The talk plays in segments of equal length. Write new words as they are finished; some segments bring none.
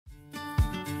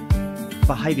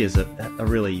behaviour is a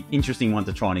really interesting one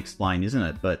to try and explain, isn't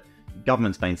it? But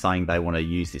government's been saying they want to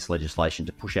use this legislation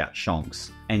to push out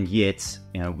shonks, and yet,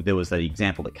 there was that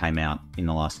example that came out in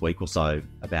the last week or so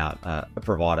about a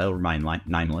provider, will remain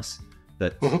nameless,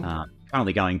 that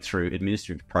currently going through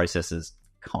administrative processes,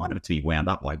 kind of to be wound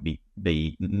up, like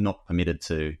be not permitted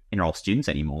to enrol students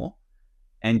anymore,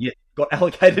 and yet got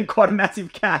allocated quite a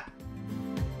massive cap.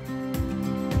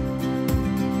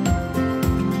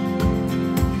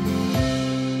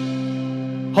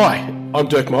 Hi, I'm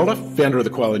Dirk Mulder, founder of the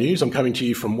Koala News. I'm coming to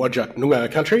you from Wajak Noongar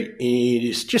country. It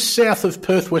is just south of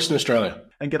Perth, Western Australia.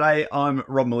 And g'day, I'm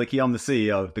Rob Malicki. I'm the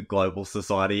CEO of the Global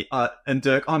Society. And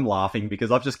Dirk, I'm laughing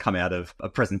because I've just come out of a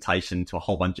presentation to a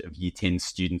whole bunch of Year 10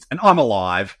 students, and I'm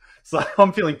alive, so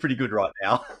I'm feeling pretty good right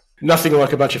now. Nothing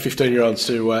like a bunch of 15-year-olds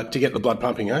to get the blood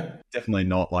pumping, eh? Definitely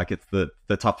not. Like, it's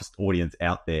the toughest audience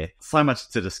out there. So much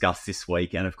to discuss this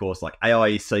week, and of course, like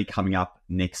AIEC coming up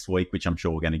next week, which I'm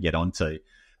sure we're going to get onto.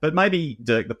 But maybe,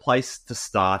 Dirk, the place to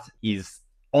start is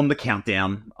on the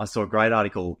countdown. I saw a great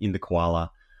article in the Koala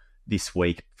this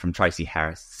week from Tracy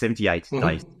Harris, 78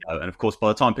 days to go. And of course, by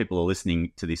the time people are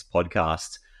listening to this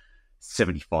podcast,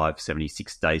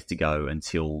 76 days to go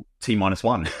until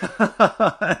T-1.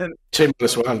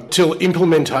 T-1, till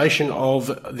implementation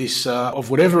of this,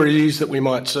 of whatever it is that we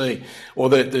might see,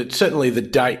 or certainly the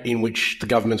date in which the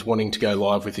government's wanting to go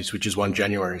live with this, which is 1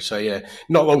 January. So yeah,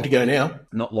 not long to go now.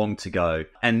 Not long to go.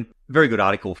 And very good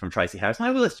article from Tracy Harris.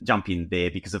 Maybe let's jump in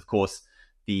there because, of course,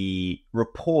 the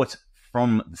report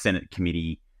from the Senate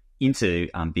committee into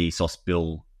the ESOS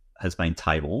bill has been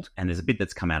tabled, and there's a bit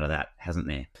that's come out of that, hasn't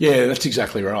there? Yeah, that's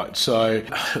exactly right. So,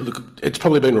 look, it's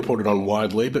probably been reported on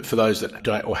widely, but for those that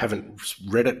don't or haven't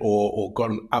read it or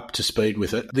gotten up to speed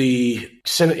with it, the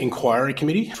Senate Inquiry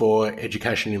Committee for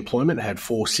Education and Employment had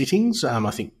 4 sittings.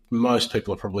 I think most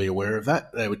people are probably aware of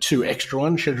that. There were 2 extra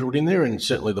ones scheduled in there, and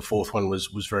certainly the 4th one was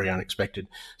very unexpected.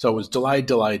 So it was delayed,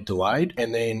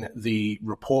 and then the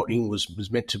reporting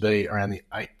was meant to be around the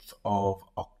 8th of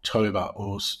October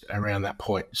or around that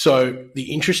point. So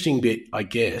the interesting bit, I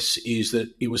guess, is that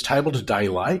it was tabled a day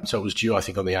late. So it was due, I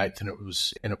think, on the 8th, and it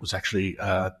was actually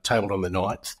tabled on the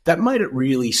 9th. That made it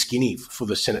really skinny for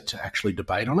the Senate to actually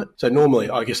debate on it. So normally,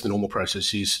 I guess the normal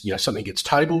process is, something gets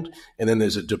tabled, and then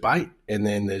there's a debate, and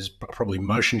then there's probably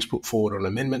motions put forward on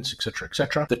amendments, etc.,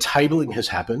 etc. The tabling has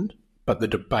happened, but the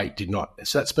debate did not.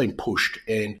 So that's been pushed.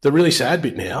 And the really sad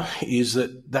bit now is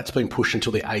that that's been pushed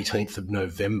until the 18th of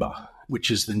November, which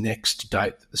is the next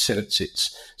date that the Senate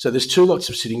sits. So there's 2 lots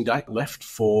of sitting date left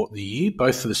for the year,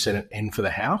 both for the Senate and for the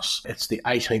House. It's the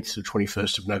 18th to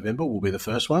 21st of November will be the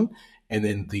first one, and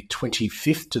then the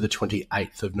 25th to the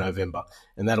 28th of November.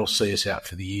 And that'll see us out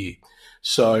for the year.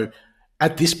 So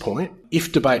at this point,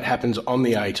 if debate happens on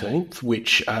the 18th,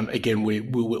 which, again, we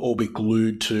will all be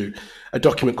glued to a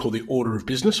document called the Order of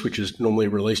Business, which is normally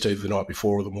released either the night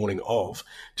before or the morning of,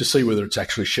 to see whether it's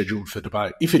actually scheduled for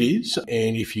debate. If it is,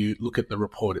 and if you look at the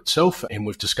report itself, and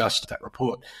we've discussed that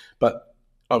report, but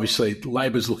obviously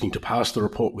Labor's looking to pass the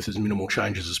report with as minimal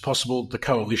changes as possible. The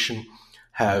Coalition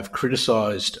have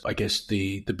criticised, I guess,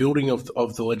 the building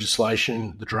of the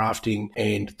legislation, the drafting,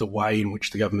 and the way in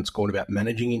which the government's gone about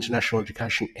managing international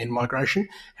education and migration.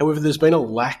 However, there's been a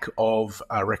lack of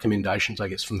recommendations, I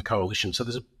guess, from the Coalition. So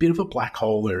there's a bit of a black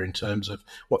hole there in terms of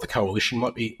what the Coalition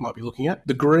might be looking at.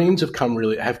 The Greens have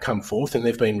come forth, and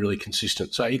they've been really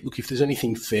consistent. So look, if there's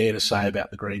anything fair to say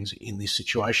about the Greens in this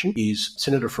situation, is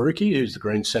Senator Faruqi, who's the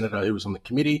Greens senator who was on the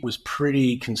committee, was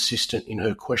pretty consistent in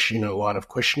her line of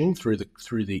questioning through the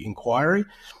inquiry,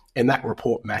 and that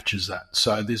report matches that.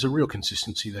 So there's a real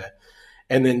consistency there.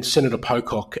 And then Senator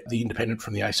Pocock, the independent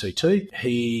from the ACT,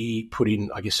 he put in,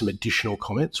 I guess, some additional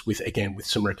comments with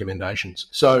some recommendations.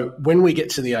 So when we get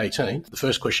to the 18th, the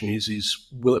first question is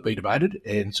will it be debated?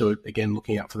 And so, again,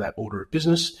 looking out for that order of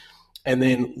business, and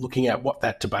then looking at what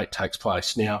that debate takes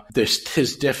place. Now,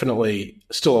 there's definitely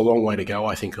still a long way to go,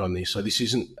 I think, on this. So this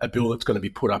isn't a bill that's going to be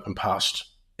put up and passed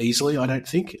easily, I don't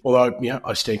think. Although,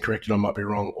 I stand corrected, I might be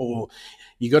wrong. Or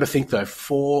you got to think, though,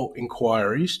 4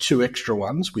 inquiries, 2 extra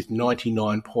ones with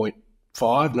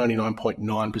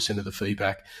 99.9% of the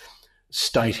feedback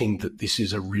stating that this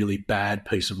is a really bad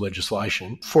piece of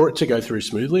legislation. For it to go through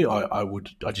smoothly, I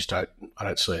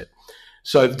don't see it.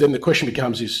 So then the question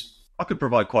becomes I could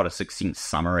provide quite a succinct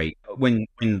summary. When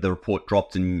the report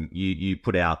dropped and you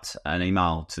put out an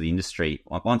email to the industry,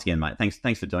 once again, mate,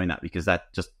 thanks for doing that, because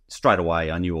that just straight away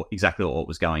I knew exactly what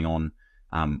was going on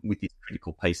with this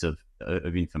critical piece of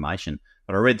information.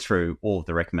 But I read through all of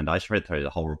the recommendations, read through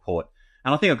the whole report,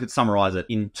 and I think I could summarise it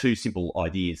in 2 simple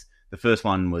ideas. The first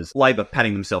one was Labor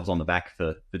patting themselves on the back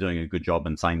for doing a good job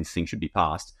and saying this thing should be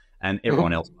passed. and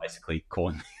everyone else basically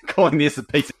calling this a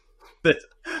piece of that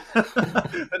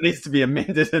that needs to be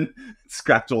amended and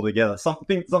scrapped altogether,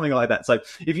 something like that. So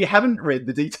if you haven't read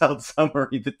the detailed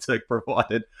summary that Dirk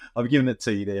provided, I've given it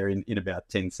to you there in about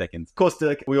 10 seconds. Of course,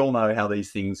 Dirk, we all know how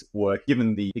these things work.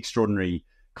 Given the extraordinary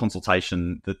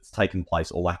consultation that's taken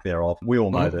place, or lack thereof, we all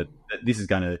know that this is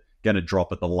going to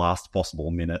drop at the last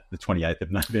possible minute, the 28th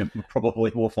of November.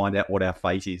 Probably we'll find out what our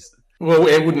fate is. Well,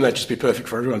 wouldn't that just be perfect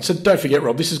for everyone? So don't forget,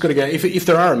 Rob, this has got to go, if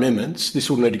there are amendments,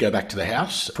 this will need to go back to the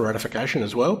House for ratification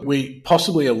as well. We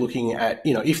possibly are looking at,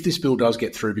 if this bill does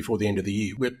get through before the end of the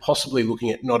year, we're possibly looking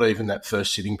at not even that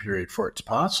first sitting period for it to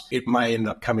pass. It may end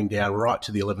up coming down right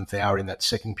to the 11th hour in that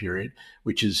second period,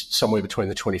 which is somewhere between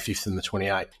the 25th and the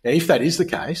 28th. Now, if that is the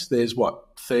case, there's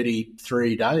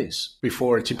 33 days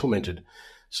before it's implemented.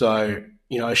 So,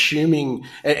 assuming,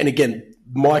 and again,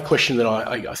 my question that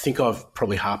I think I've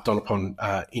probably harped upon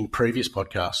in previous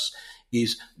podcasts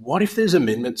is, what if there's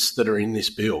amendments that are in this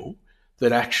bill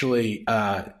that actually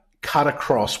cut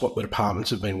across what the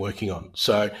departments have been working on?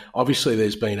 So obviously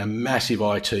there's been a massive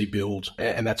IT build,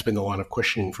 and that's been the line of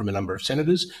questioning from a number of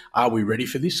senators. Are we ready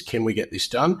for this? Can we get this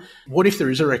done? What if there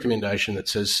is a recommendation that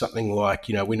says something like,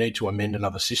 we need to amend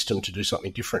another system to do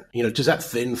something different? Does that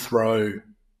then throw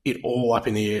it all up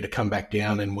in the air to come back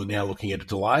down, and we're now looking at a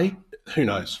delay? Who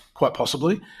knows? Quite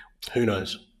possibly. Who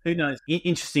knows? Who knows?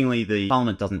 Interestingly, the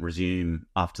Parliament doesn't resume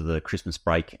after the Christmas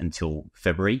break until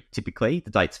February, typically.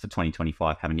 The dates for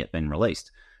 2025 haven't yet been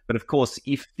released. But of course,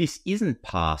 if this isn't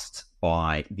passed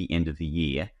by the end of the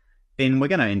year, then we're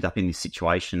going to end up in this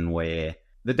situation where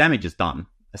the damage is done,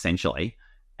 essentially,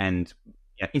 and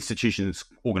institutions,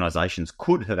 organisations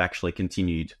could have actually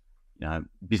continued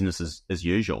business as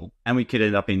usual. And we could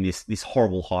end up in this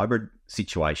horrible hybrid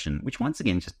situation, which once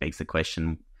again just begs the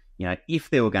question, if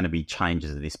there were going to be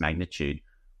changes of this magnitude,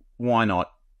 why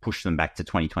not push them back to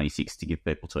 2026 to give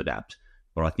people to adapt?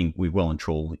 But I think we've well and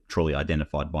truly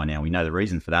identified by now. We know the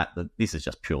reason for that this is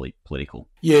just purely political.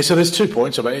 Yeah, so there's 2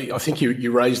 points. I think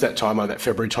you raised that timeline, that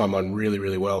February timeline, really,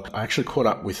 really well. I actually caught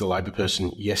up with a Labor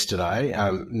person yesterday,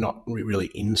 not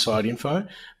really inside info,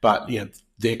 but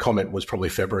their comment was probably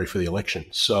February for the election.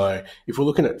 So if we're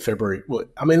looking at February,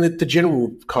 the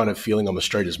general kind of feeling on the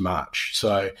street is March.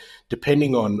 So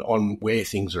depending on where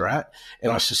things are at,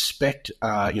 and I suspect,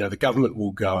 the government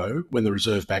will go when the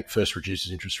Reserve Bank first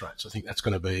reduces interest rates. I think that's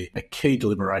going to be a key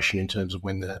deliberation in terms of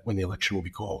when the election will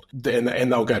be called.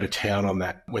 And they'll go to town on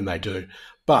that when they do.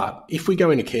 But if we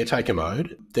go into caretaker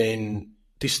mode, then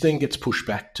this thing gets pushed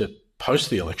back to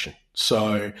post the election.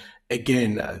 So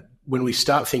again, when we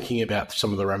start thinking about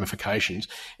some of the ramifications,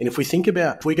 and if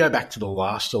we go back to the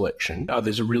last election,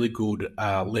 there's a really good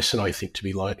lesson, I think, to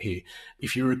be learnt here.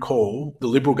 If you recall, the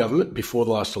Liberal government before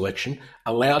the last election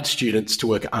allowed students to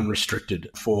work unrestricted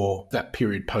for that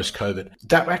period post-COVID.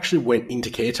 That actually went into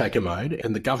caretaker mode,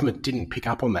 and the government didn't pick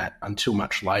up on that until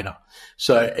much later.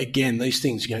 So again, these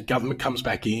things, government comes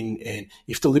back in, and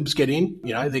if the Libs get in,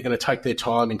 they're going to take their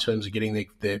time in terms of getting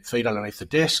their feet underneath the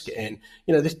desk, and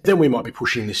then we might be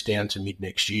pushing this down to mid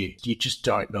next year. You just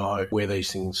don't know where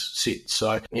these things sit.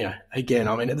 So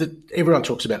again, everyone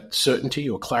talks about certainty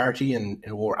or clarity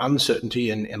or uncertainty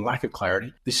and lack of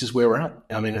clarity. This is where we're at.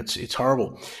 It's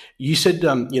horrible. You said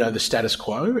the status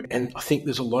quo, and I think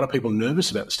there's a lot of people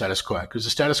nervous about the status quo, because the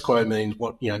status quo means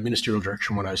what Ministerial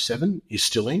Direction 107 is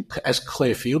still in. As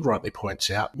Claire Field rightly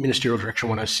points out, Ministerial Direction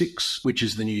 106, which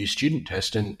is the new student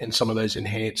test, and some of those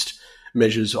enhanced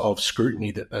measures of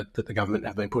scrutiny that the government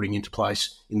have been putting into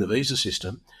place in the visa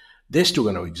system, they're still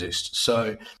going to exist.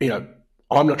 So,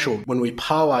 I'm not sure. When we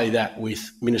parlay that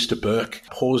with Minister Burke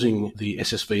pausing the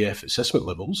SSVF assessment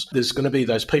levels, there's going to be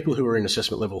those people who are in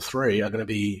assessment level 3 are going to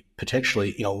be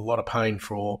potentially in a lot of pain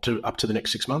up to the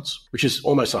next 6 months, which is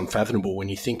almost unfathomable when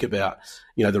you think about,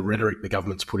 the rhetoric the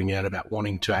government's putting out about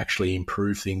wanting to actually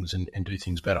improve things and do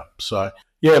things better. So,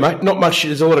 yeah, mate, not much.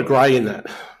 There's a lot of grey in that.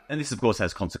 And this, of course,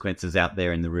 has consequences out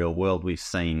there in the real world. We've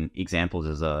seen examples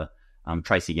as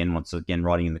Tracy, once again,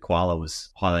 writing in the Koala, was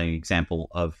highlighting an example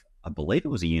of, I believe it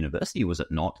was a university, was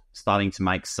it not, starting to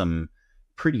make some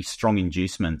pretty strong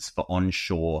inducements for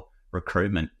onshore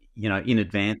recruitment, in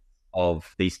advance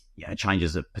of these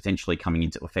changes that potentially coming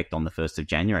into effect on the 1st of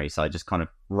January. So just kind of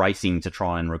racing to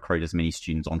try and recruit as many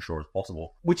students onshore as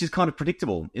possible, which is kind of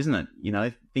predictable, isn't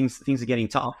it? Things are getting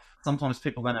tough. Sometimes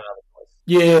people don't have other choice.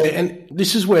 Yeah, and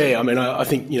this is where, I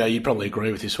think, you'd probably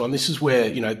agree with this one. This is where,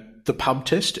 the pub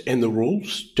test and the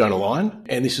rules don't align.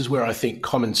 And this is where I think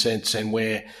common sense and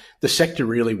where the sector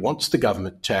really wants the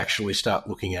government to actually start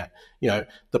looking at,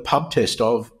 the pub test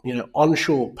of,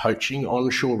 onshore poaching,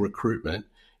 onshore recruitment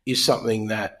is something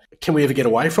that, can we ever get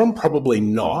away from? Probably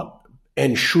not.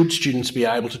 And should students be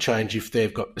able to change if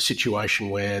they've got a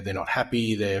situation where they're not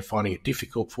happy, they're finding it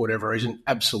difficult for whatever reason?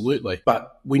 Absolutely.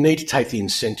 But we need to take the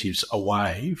incentives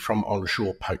away from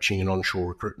onshore poaching and onshore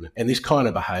recruitment. And this kind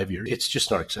of behaviour, it's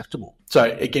just not acceptable. So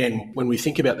again, when we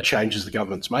think about the changes the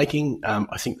government's making,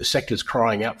 I think the sector's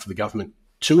crying out for the government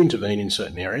to intervene in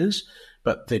certain areas,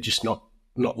 but they're just not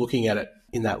looking at it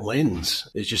in that lens.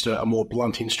 There's just a more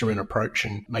blunt instrument approach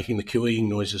and making the cooing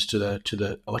noises to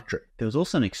the electorate. There was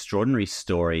also an extraordinary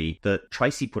story that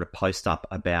Tracy put a post up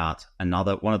about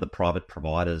one of the private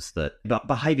providers that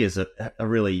behaviour is a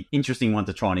really interesting one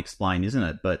to try and explain, isn't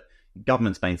it? But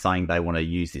government's been saying they want to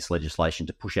use this legislation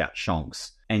to push out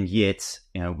shonks. And yet,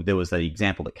 there was that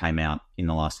example that came out in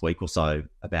the last week or so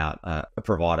about a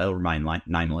provider, remain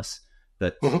nameless,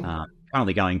 that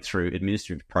currently going through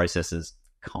administrative processes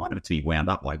kind of to be wound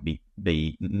up, like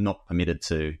be not permitted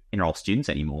to enrol students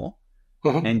anymore,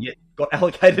 and yet got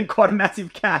allocated quite a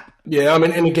massive cap. Yeah, I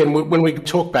mean, and again, when we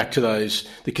talk back to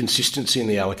the consistency in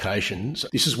the allocations,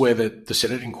 this is where the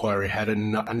Senate inquiry had a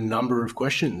number of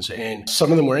questions, and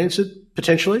some of them were answered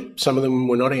potentially, some of them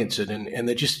were not answered, and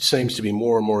there just seems to be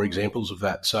more and more examples of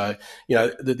that. So,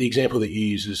 the example that you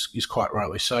use is quite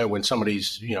rightly so. When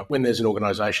when there's an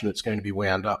organisation that's going to be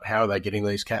wound up, how are they getting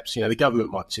these caps? The government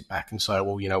might sit back and say,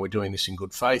 well, we're doing this in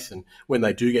good faith, and when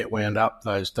they do get wound up,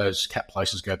 those cap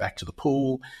places go back to the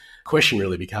pool. Question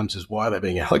really becomes is why are they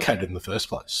being allocated in the first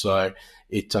place? So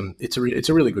it's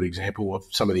a really good example of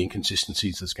some of the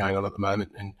inconsistencies that's going on at the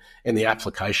moment, and the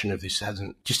application of this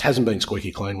hasn't been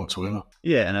squeaky clean whatsoever.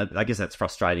 Yeah, and I guess that's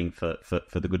frustrating for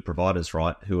the good providers,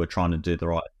 right, who are trying to do the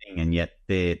right thing, and yet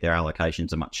their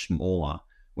allocations are much smaller.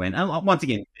 When once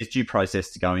again, there's due process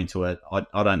to go into it.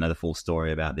 I don't know the full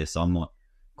story about this. I'm not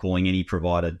calling any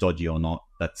provider dodgy or not.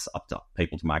 That's up to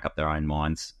people to make up their own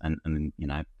minds and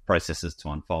processes to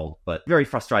unfold. But very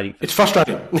frustrating. It's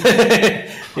frustrating.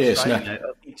 Yes. No.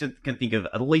 I can think of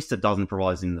at least a dozen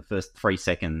providers in the first 3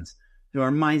 seconds who are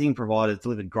amazing providers,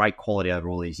 delivered great quality over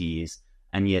all these years,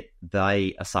 and yet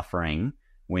they are suffering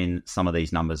when some of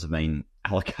these numbers have been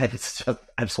allocated to just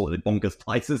absolutely bonkers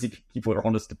places, if we're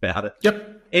honest about it.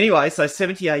 Yep. Anyway, so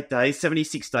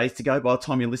 76 days to go by the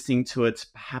time you're listening to it,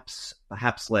 perhaps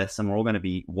less, and we're all going to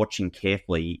be watching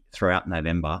carefully throughout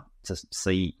November to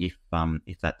see if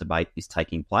that debate is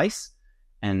taking place,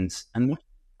 and watch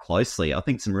closely. I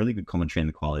think some really good commentary in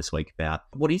the Koala this week about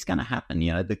what is going to happen.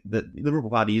 The Liberal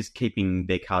Party is keeping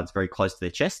their cards very close to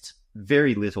their chest.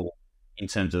 Very little in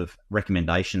terms of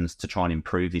recommendations to try and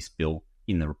improve this bill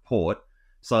in the report.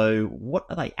 So what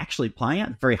are they actually playing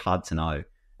at? Very hard to know.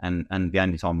 And the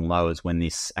only time we'll know is when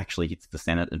this actually hits the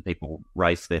Senate and people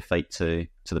raise their feet to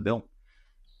the bill.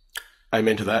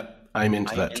 Amen to that. Amen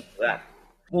to that.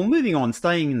 Well, moving on,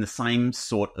 staying in the same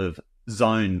sort of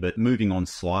zone, but moving on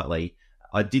slightly,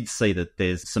 I did see that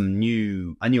there's a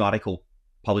new article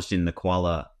published in the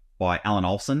Koala by Alan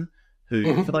Olsen,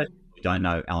 who, for those who don't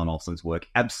know Alan Olsen's work,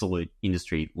 absolute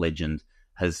industry legend,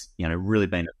 has really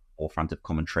been at the forefront of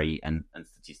commentary and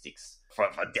statistics for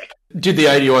a decade. Did the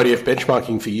ADIDF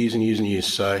benchmarking for years and years and years,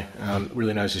 so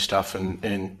really knows his stuff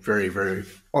and very, very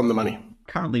on the money.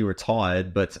 Currently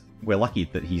retired, but we're lucky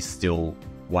that he's still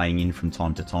weighing in from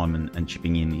time to time and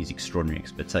chipping in his extraordinary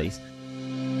expertise.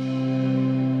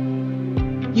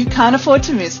 You can't afford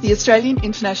to miss the Australian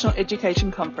International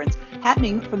Education Conference,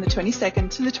 happening from the 22nd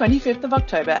to the 25th of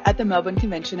October at the Melbourne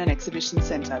Convention and Exhibition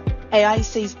Centre.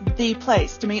 AIEC's the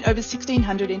place to meet over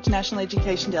 1,600 international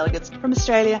education delegates from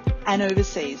Australia and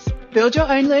overseas. Build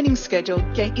your own learning schedule,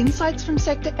 gain insights from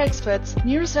sector experts,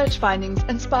 new research findings,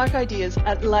 and spark ideas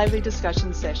at lively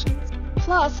discussion sessions.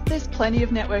 Plus, there's plenty of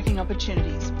networking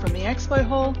opportunities, from the Expo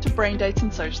Hall to brain dates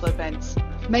and social events.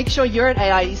 Make sure you're at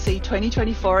AIEC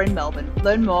 2024 in Melbourne.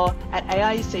 Learn more at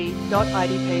aiec.idp.com.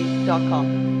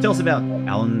 Tell us about what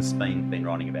Alan's been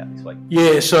writing about this week.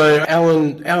 Yeah, so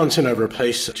Alan sent over a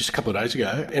piece just a couple of days ago,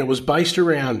 and it was based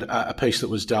around a piece that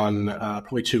was done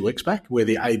probably 2 weeks back, where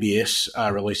the ABS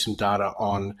released some data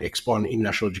on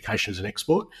international education as an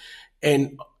export.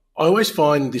 And I always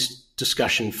find this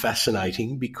discussion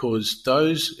fascinating because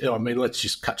let's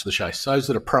just cut to the chase. Those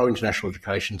that are pro-international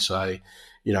education say,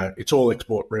 it's all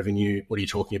export revenue. What are you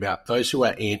talking about? Those who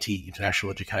are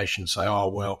anti-international education say,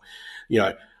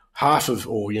 half of,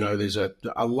 there's a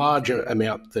larger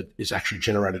amount that is actually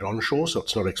generated onshore, so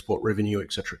it's not export revenue,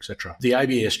 et cetera, et cetera. The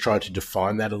ABS tried to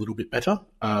define that a little bit better,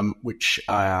 which,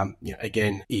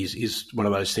 again, is one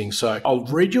of those things. So I'll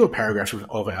read you a paragraph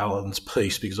of Alan's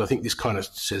piece because I think this kind of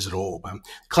says it all.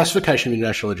 Classification of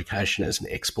international education as an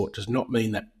export does not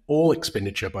mean that all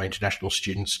expenditure by international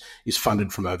students is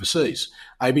funded from overseas.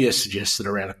 ABS suggests that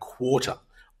around a quarter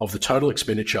of the total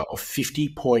expenditure of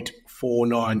 $50.4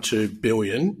 50.492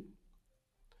 billion.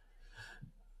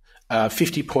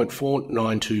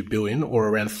 50.492 billion, or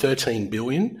around 13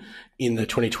 billion in the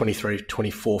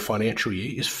 2023-24 financial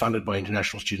year, is funded by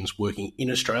international students working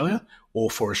in Australia or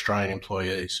for Australian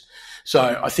employees.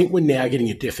 So I think we're now getting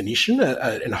a definition,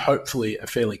 and hopefully a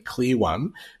fairly clear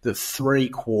one, that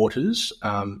 3/4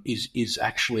 is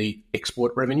actually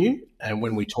export revenue, and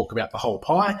when we talk about the whole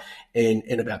pie, and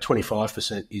about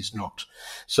 25% is not.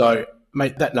 So,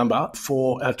 mate, that number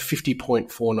for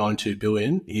 50.492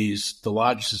 billion is the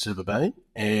largest it's ever been,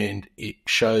 and it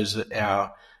shows that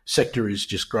our sector is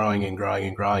just growing and growing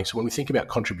and growing. So when we think about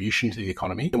contribution to the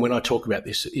economy, and when I talk about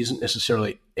this, it isn't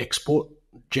necessarily export,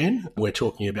 Jen. We're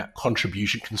talking about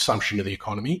contribution, consumption to the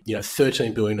economy.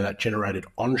 13 billion of that generated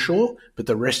onshore, but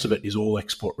the rest of it is all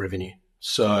export revenue.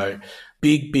 So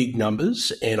big, big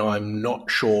numbers, and I'm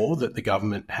not sure that the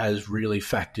government has really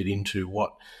factored into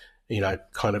what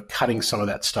kind of cutting some of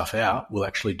that stuff out will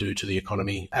actually do to the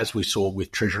economy, as we saw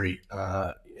with Treasury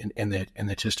and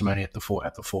their testimony at the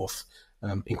fourth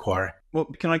inquiry. Well,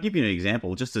 can I give you an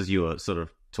example, just as you were sort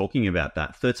of talking about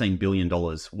that? $13 billion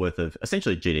worth of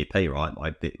essentially GDP, right?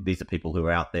 Like these are people who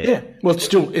are out there. Yeah, well, it's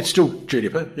still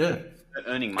GDP, yeah.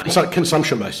 Earning money.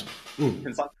 Consumption based.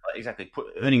 Exactly.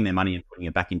 Earning their money and putting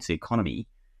it back into the economy.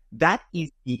 That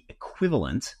is the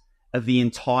equivalent of the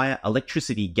entire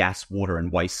electricity, gas, water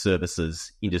and waste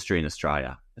services industry in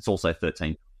Australia. It's also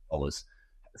 $13 billion.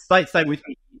 Stay with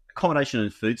me. Accommodation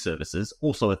and food services,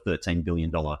 also a $13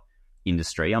 billion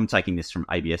industry. I'm taking this from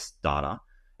ABS data.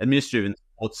 Administrative and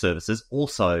support services,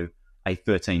 also a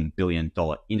 $13 billion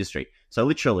industry. So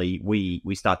literally,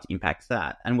 we start to impact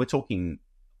that. And we're talking,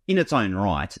 in its own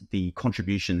right, the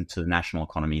contribution to the national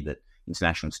economy that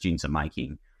international students are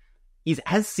making is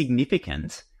as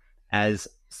significant as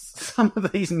some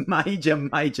of these major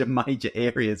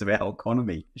areas of our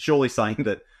economy. Surely saying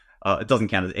that it doesn't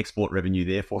count as export revenue,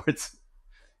 therefore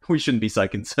we shouldn't be so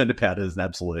concerned about it as an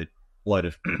absolute load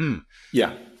of...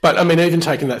 Yeah. But, I mean, even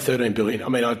taking that 13 billion,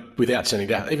 without sending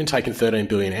that, even taking 13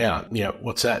 billion out,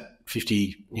 what's that?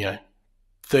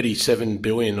 37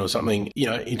 billion or something,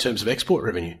 in terms of export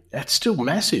revenue. That's still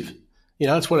massive.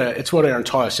 It's what our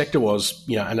entire sector was,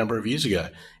 a number of years ago.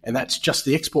 And that's just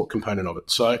the export component of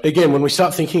it. So again, when we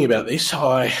start thinking about this,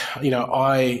 I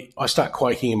start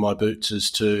quaking in my boots as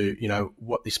to,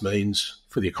 what this means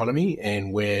for the economy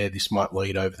and where this might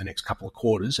lead over the next couple of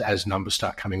quarters as numbers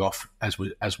start coming off, as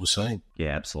we're seeing.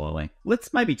 Yeah, absolutely.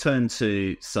 Let's maybe turn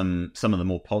to some of the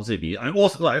more positive news.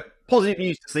 Also, positive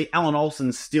news to see Alan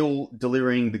Olsen's still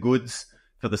delivering the goods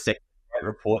for the sector.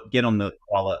 Report. Get on the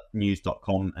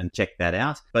koalanews.com and check that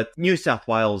out. But New South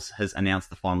Wales has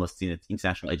announced the finalists in its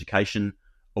International Education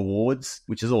Awards,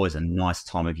 which is always a nice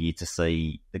time of year to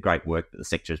see the great work that the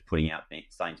sector is putting out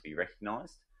starting to be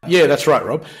recognised. Yeah, that's right,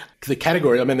 Rob. The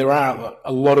category, there are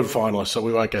a lot of finalists, so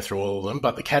we won't go through all of them,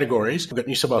 but the categories, we've got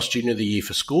New South Wales Student of the Year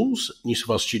for Schools, New South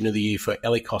Wales Student of the Year for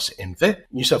ELICOS and VET,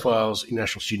 New South Wales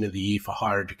International Student of the Year for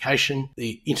Higher Education,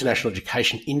 the International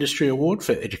Education Industry Award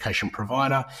for Education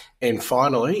Provider, and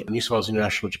finally, New South Wales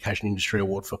International Education Industry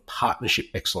Award for Partnership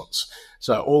Excellence.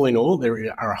 So all in all,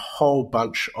 there are a whole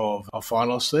bunch of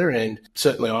finalists there, and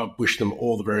certainly I wish them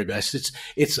all the very best.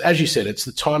 It's as you said, it's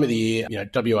the time of the year.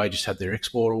 WA just had their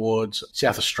Export Awards.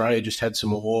 South Australia just had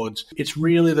some awards. It's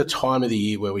really the time of the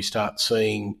year where we start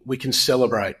seeing, we can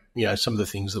celebrate, some of the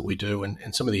things that we do and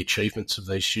some of the achievements of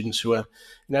these students who are,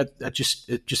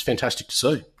 just fantastic to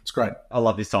see. It's great. I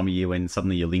love this time of year when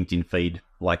suddenly your LinkedIn feed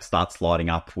starts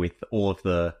lighting up with all of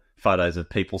the photos of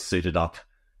people suited up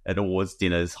at awards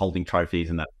dinners, holding trophies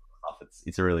and that stuff.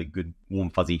 It's a really good, warm,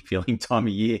 fuzzy feeling time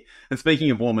of year. And speaking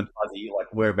of warm and fuzzy,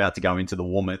 we're about to go into the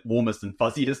warmest and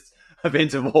fuzziest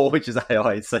event of all, which is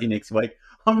AIEC next week.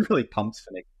 I'm really pumped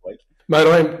for next week. Mate,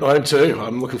 I am too.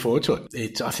 I'm looking forward to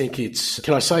it.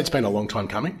 Can I say it's been a long time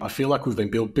coming? I feel like we've been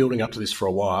building up to this for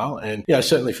a while. And,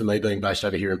 certainly for me being based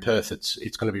over here in Perth, it's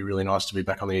going to be really nice to be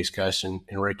back on the East Coast and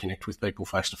reconnect with people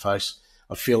face to face.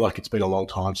 I feel like it's been a long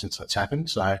time since that's happened,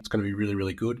 so it's going to be really,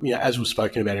 really good. As we've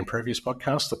spoken about in previous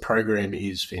podcasts, the program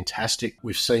is fantastic.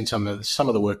 We've seen some of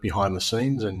the work behind the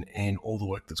scenes and all the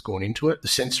work that's gone into it. The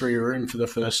sensory room for the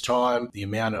first time, the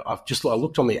amount of, I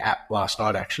looked on the app last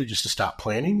night actually just to start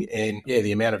planning, and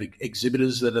the amount of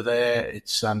exhibitors that are there,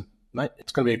 it's mate,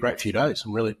 it's going to be a great few days.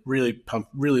 I'm really, really pumped,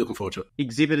 really looking forward to it.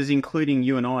 Exhibitors including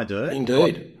you and I, Dirk.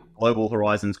 Indeed. Global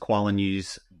Horizons Koala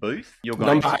News booth. You're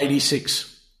going number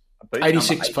 86.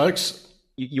 86, folks.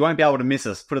 You won't be able to miss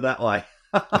us, put it that way.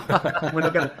 We're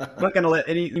not going to let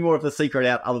any more of the secret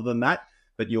out other than that,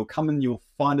 but you'll come and you'll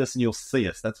find us and you'll see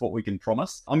us. That's what we can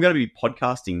promise. I'm going to be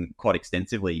podcasting quite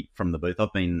extensively from the booth.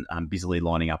 I've been busily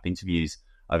lining up interviews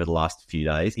over the last few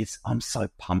days. I'm so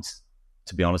pumped,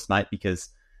 to be honest, mate, because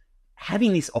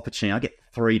having this opportunity, I get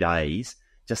 3 days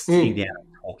just sitting down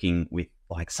and talking with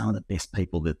like some of the best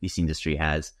people that this industry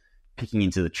has, picking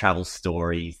into the travel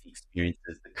stories, the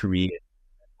experiences, the career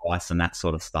advice and that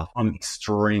sort of stuff. I'm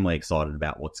extremely excited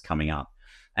about what's coming up.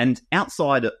 And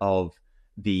outside of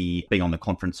the being on the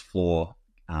conference floor,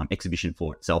 exhibition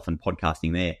floor itself and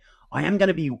podcasting there, I am going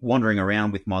to be wandering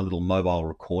around with my little mobile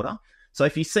recorder. So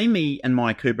if you see me and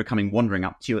my Cobra coming wandering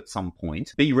up to you at some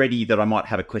point, be ready that I might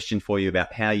have a question for you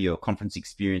about how your conference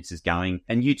experience is going.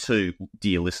 And you too,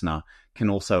 dear listener, can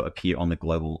also appear on the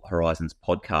Global Horizons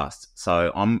podcast.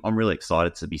 So I'm really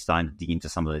excited to be starting to dig into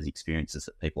some of those experiences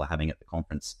that people are having at the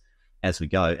conference as we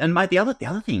go. And mate, the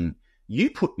other thing you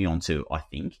put me onto, I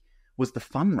think, was the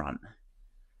fun run.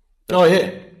 Oh,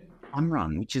 yeah. Fun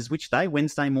run, which is which day?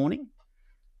 Wednesday morning?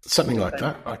 Something like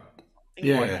that.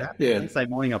 Yeah. Wednesday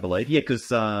morning, I believe. Yeah, because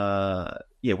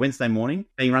Wednesday morning,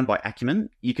 being run by Acumen.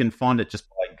 You can find it just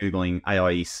by Googling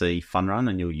AIEC Fun Run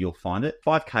and you'll find it.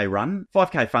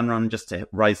 5K fun run just to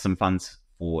raise some funds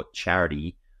for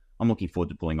charity. I'm looking forward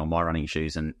to pulling on my running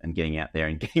shoes and getting out there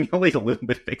and getting at least a little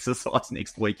bit of exercise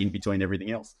next week in between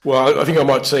everything else. Well, I think I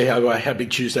might see how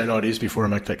big Tuesday night is before I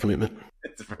make that commitment.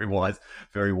 It's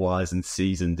very wise and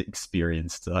seasoned,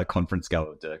 experienced conference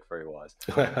goer, Dirk. Very wise.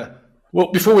 Well,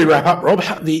 before we wrap up, Rob,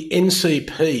 the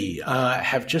NCP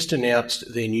have just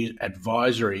announced their new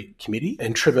advisory committee,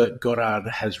 and Trevor Goddard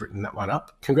has written that one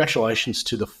up. Congratulations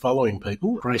to the following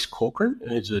people: Grace Corcoran,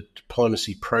 who's a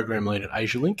diplomacy program lead at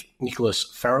AsiaLink; Nicholas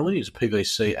Farrelly, who's a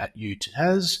PVC at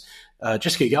UTAS;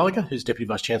 Jessica Gallagher, who's Deputy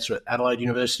Vice-Chancellor at Adelaide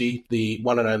University; the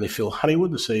one and only Phil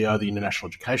Honeywood, the CEO of the International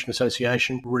Education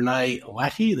Association; Renee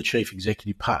Latty, the Chief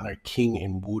Executive Partner at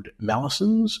King & Wood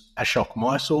Mallisons; Ashok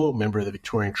Mysore, member of the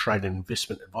Victorian Trade and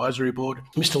Investment Advisory Board;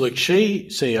 Mr Luke Sheehy,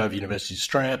 CEO of Universities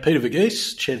Australia; Peter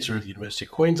Verghese, Chancellor of the University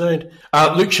of Queensland;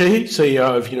 Luke Sheehy,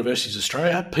 CEO of Universities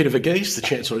Australia; Peter Verghese, the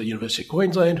Chancellor of the University of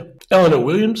Queensland; Eleanor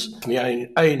Williams from the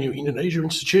ANU Indonesia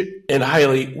Institute; and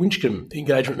Hayley Winchcombe,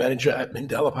 Engagement Manager at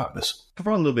Mandela Partners.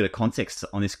 Provide a little bit of context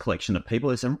on this collection of people.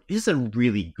 This is a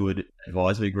really good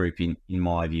advisory group in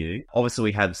my view. Obviously,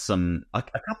 we have a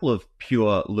couple of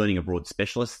pure learning abroad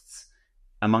specialists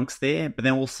amongst there, but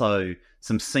then also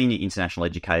some senior international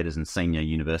educators and senior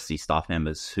university staff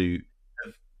members who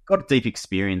have got a deep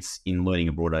experience in learning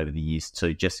abroad over the years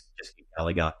too. Jessica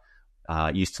Gallagher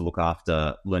used to look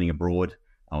after learning abroad.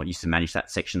 I used to manage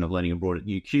that section of learning abroad at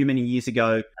UQ many years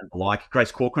ago. Like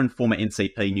Grace Corcoran, former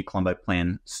NCP New Colombo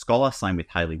Plan scholar, same with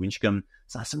Hayley Winchcombe.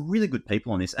 So some really good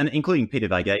people on this, and including Peter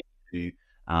Verghese, who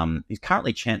is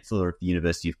currently Chancellor of the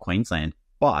University of Queensland,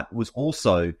 but was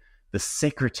also the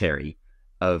Secretary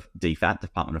of DFAT,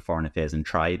 Department of Foreign Affairs and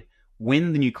Trade,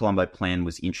 when the New Colombo Plan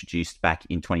was introduced back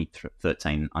in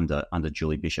 2013 under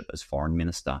Julie Bishop as Foreign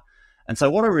Minister. And so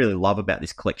what I really love about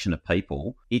this collection of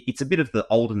people, it's a bit of the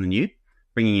old and the new,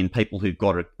 bringing in people who've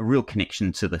got a real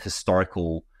connection to the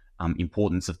historical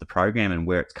importance of the program and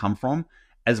where it's come from,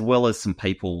 as well as some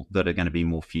people that are going to be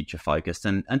more future focused.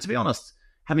 And to be honest,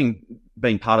 having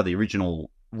been part of the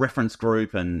original reference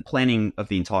group and planning of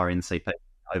the entire NCP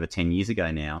over 10 years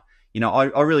ago now,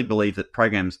 I really believe that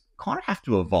programs kind of have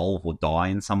to evolve or die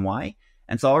in some way.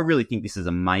 And so I really think this is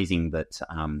amazing that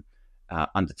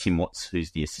under Tim Watts,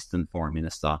 who's the Assistant Foreign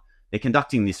Minister, they're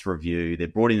conducting this review.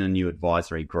 They've brought in a new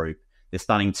advisory group. They're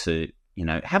starting to,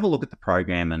 have a look at the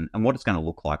program and what it's going to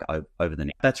look like over the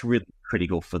next. That's really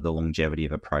critical for the longevity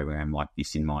of a program like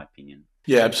this, in my opinion.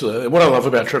 Yeah, absolutely. What I love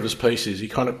about Trevor's piece is he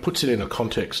kind of puts it in a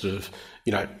context of,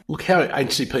 look how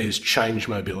NCP has changed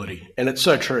mobility. And it's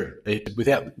so true.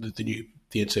 Without the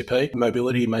NCP,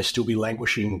 mobility may still be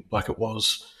languishing like it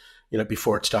was,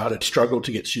 before it started, struggled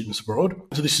to get students abroad.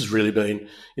 So this has really been,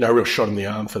 a real shot in the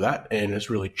arm for that and has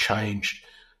really changed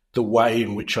the way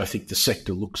in which I think the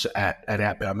sector looks at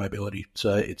outbound mobility.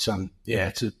 So it's a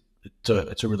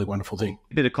really wonderful thing.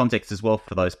 A bit of context as well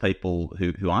for those people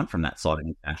who aren't from that side of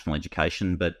international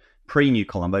education, but pre-New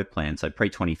Colombo Plan, so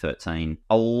pre-2013,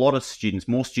 a lot of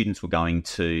more students were going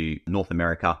to North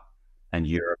America and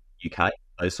Europe, UK,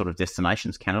 those sort of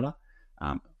destinations, Canada,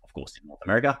 of course in North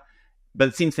America.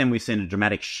 But since then, we've seen a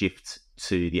dramatic shift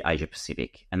to the Asia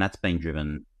Pacific, and that's been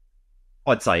driven,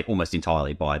 I'd say, almost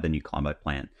entirely by the New Colombo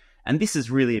Plan. And this is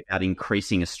really about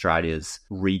increasing Australia's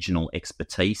regional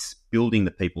expertise, building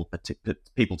the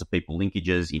people-to-people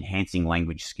linkages, enhancing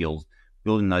language skills,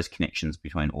 building those connections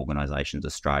between organisations,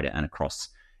 Australia and across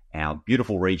our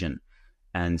beautiful region.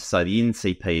 And so the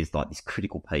NCP is like this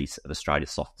critical piece of Australia's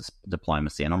soft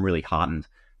diplomacy. And I'm really heartened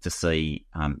to see,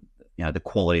 the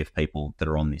quality of people that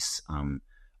are on this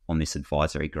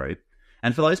advisory group.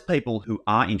 And for those people who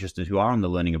are interested, who are on the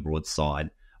learning abroad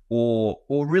side, or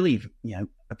really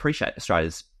appreciate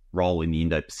Australia's role in the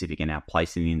Indo-Pacific and our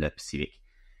place in the Indo-Pacific,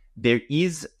 there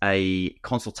is a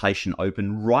consultation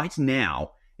open right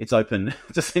now. It's open.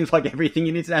 It just seems like everything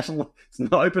in international, it's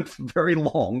not open for very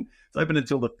long. It's open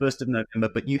until the 1st of November,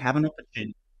 but you have an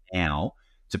opportunity now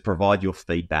to provide your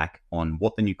feedback on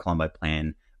what the New Colombo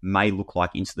Plan may look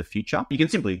like into the future. You can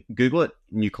simply Google it,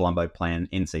 New Colombo Plan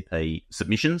NCP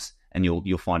submissions, and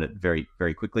you'll find it very,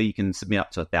 very quickly. You can submit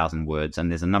up to 1,000 words, and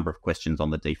there's a number of questions on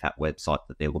the DFAT website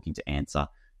that they're looking to answer,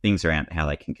 things around how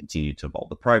they can continue to evolve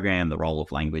the program, the role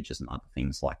of languages, and other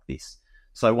things like this.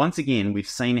 So once again, we've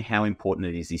seen how important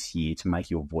it is this year to make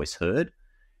your voice heard.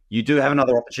 You do have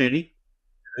another opportunity to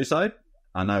do so.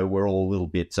 I know we're all a little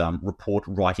bit report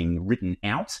writing written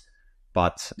out,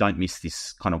 but don't miss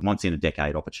this kind of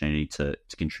once-in-a-decade opportunity to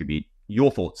contribute your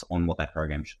thoughts on what that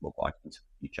program should look like into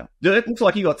the future. It looks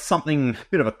like you got something, a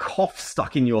bit of a cough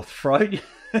stuck in your throat.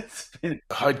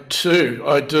 I do.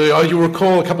 You'll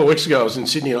recall a couple of weeks ago I was in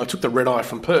Sydney and I took the red eye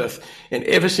from Perth, and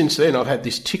ever since then I've had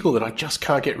this tickle that I just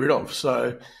can't get rid of.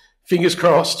 So fingers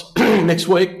crossed, next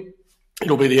week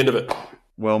it'll be the end of it.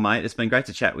 Well, mate, it's been great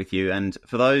to chat with you. And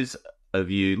for those of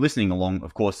you listening along,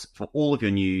 of course, for all of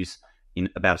your news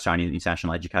about Australian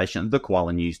international education,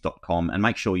 thekoalanews.com, and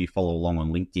make sure you follow along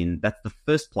on LinkedIn. That's the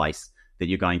first place that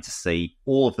you're going to see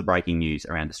all of the breaking news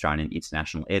around Australian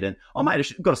international ed. And, oh, mate,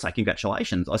 I've got to say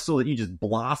congratulations. I saw that you just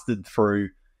blasted through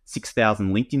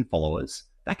 6,000 LinkedIn followers.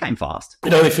 That came fast.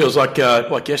 It only feels like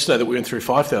yesterday that we went through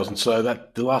 5,000. So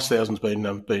that the last 1,000's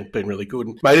been really good.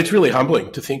 And, mate, it's really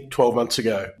humbling to think 12 months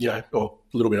ago, or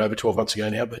a little bit over 12 months ago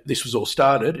now, but this was all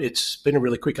started. It's been a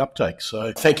really quick uptake.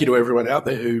 So thank you to everyone out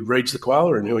there who reads the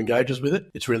Koala and who engages with it.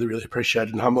 It's really, really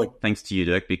appreciated and humbling. Thanks to you,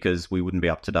 Dirk, because we wouldn't be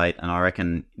up to date. And I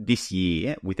reckon this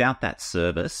year, without that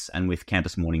service and with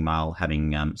Campus Morning Mail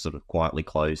having sort of quietly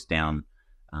closed down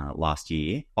last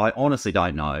year, I honestly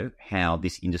don't know how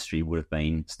this industry would have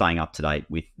been staying up to date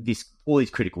with all these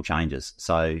critical changes.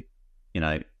 So,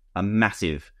 a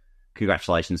massive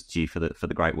congratulations to you for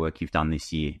the great work you've done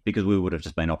this year, because we would have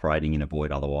just been operating in a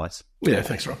void otherwise. Yeah,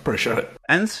 thanks, Rob. Appreciate it.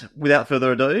 And without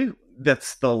further ado,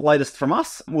 that's the latest from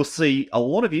us. We'll see a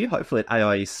lot of you, hopefully, at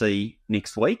AIEC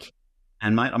next week.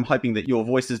 And, mate, I'm hoping that your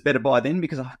voice is better by then,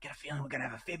 because I get a feeling we're going to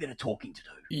have a fair bit of talking to do.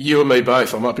 You and me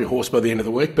both. I might be hoarse by the end of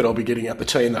the week, but I'll be getting out the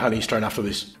tea and the honey straight after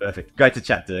this. Perfect. Great to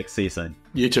chat, Dirk. See you soon.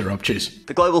 You too, Rob. Cheers.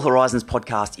 The Global Horizons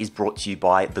podcast is brought to you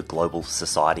by the Global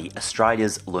Society,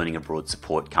 Australia's learning abroad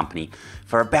support company.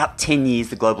 For about 10 years,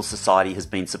 the Global Society has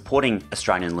been supporting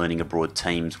Australian learning abroad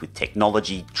teams with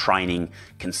technology, training,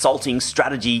 consulting,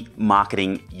 strategy,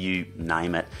 marketing, you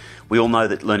name it. We all know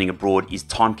that learning abroad is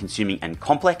time-consuming and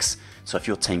complex, so if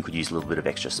your team could use a little bit of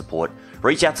extra support,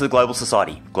 reach out to the Global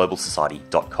Society,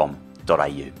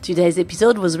 globalsociety.com.au. Today's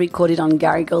episode was recorded on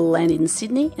Garigal land in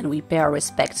Sydney, and we pay our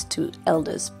respects to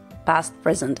elders, past,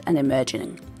 present and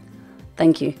emerging.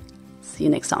 Thank you. See you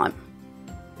next time.